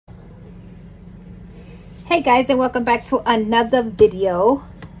Hey guys, and welcome back to another video.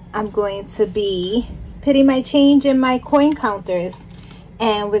 I'm going to be putting my change in my coin counters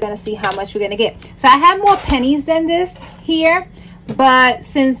and we're gonna see how much we're gonna get. So I have more pennies than this here, but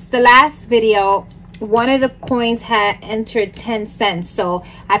since the last video, one of the coins had entered 10 cents, so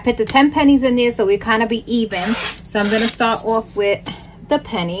I put the 10 pennies in there so we kind of be even. So I'm gonna start off with the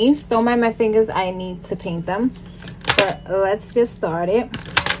pennies. Don't mind my fingers, I need to paint them, but let's get started.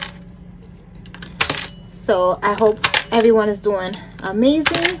 So I hope everyone is doing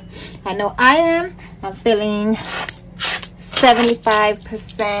amazing. I know I am. I'm feeling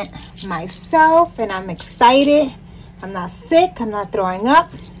 75% myself and I'm excited. I'm not sick, I'm not throwing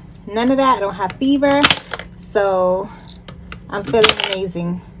up, none of that. I don't have fever, so I'm feeling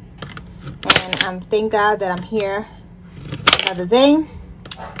amazing. And thank God that I'm here another day.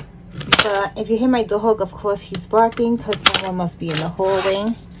 But if you hear my dog, of course he's barking because someone must be in the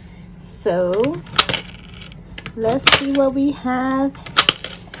hallway. So let's see what we have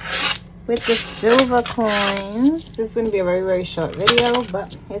with the silver coins. This is going to be a very short video,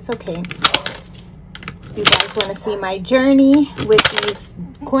 but it's okay. You guys want to see my journey with these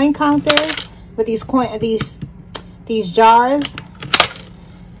coin counters, with these jars.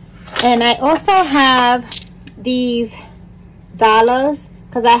 And I also have these dollars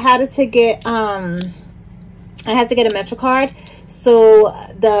because I had to get a MetroCard. So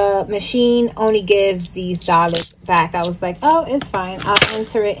the machine only gives these dollars back. I was like, oh, it's fine. I'll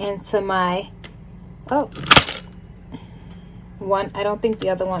enter it into my, one. I don't think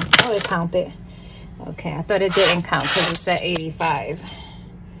the other one, it counted. Okay, I thought it didn't count because it said 85.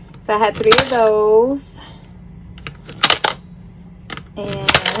 So I had 3 of those.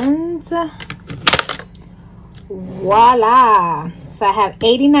 And voila. So I have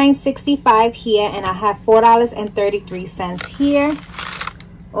 $89.65 here, and I have $4.33 here.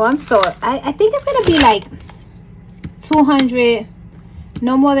 Oh, I'm sorry. I think it's gonna be like 200,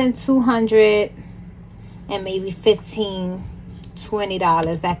 no more than 200, and maybe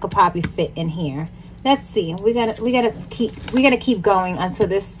 $15-$20 that could probably fit in here. Let's see. We gotta keep going until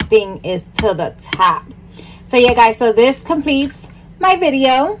this thing is to the top. So yeah, guys. So this completes my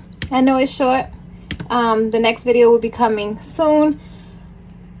video. I know it's short. The next video will be coming soon.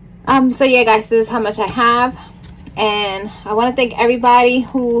 So yeah, guys, this is how much I have, and I want to thank everybody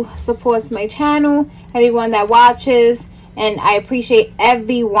who supports my channel, everyone that watches, and I appreciate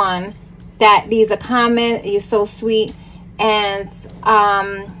everyone that leaves a comment. You're so sweet. And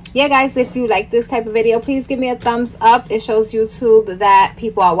yeah, guys, if you like this type of video, please give me a thumbs up. It shows YouTube that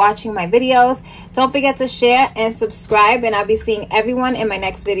people are watching my videos. Don't forget to share and subscribe, and I'll be seeing everyone in my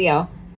next video.